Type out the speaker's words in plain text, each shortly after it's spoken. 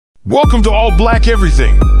Welcome to All Black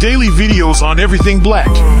Everything, daily videos on everything black.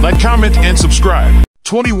 Like, comment, and subscribe.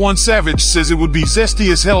 21 Savage says it would be zesty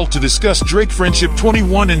as hell to discuss Drake friendship.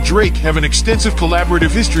 21 and Drake have an extensive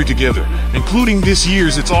collaborative history together, including this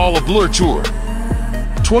year's It's All a Blur tour.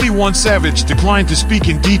 21 Savage declined to speak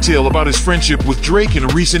in detail about his friendship with Drake in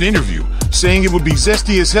a recent interview, saying it would be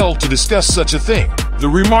zesty as hell to discuss such a thing. The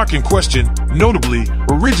remark in question, notably,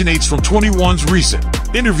 originates from 21's recent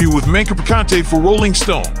interview with Manka Picante for Rolling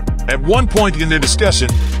Stone. At one point in their discussion,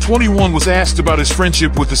 21 was asked about his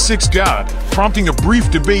friendship with the Sixth God, prompting a brief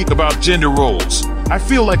debate about gender roles. "I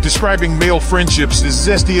feel like describing male friendships is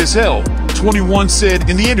zesty as hell," 21 said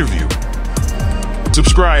in the interview.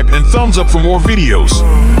 Subscribe and thumbs up for more videos.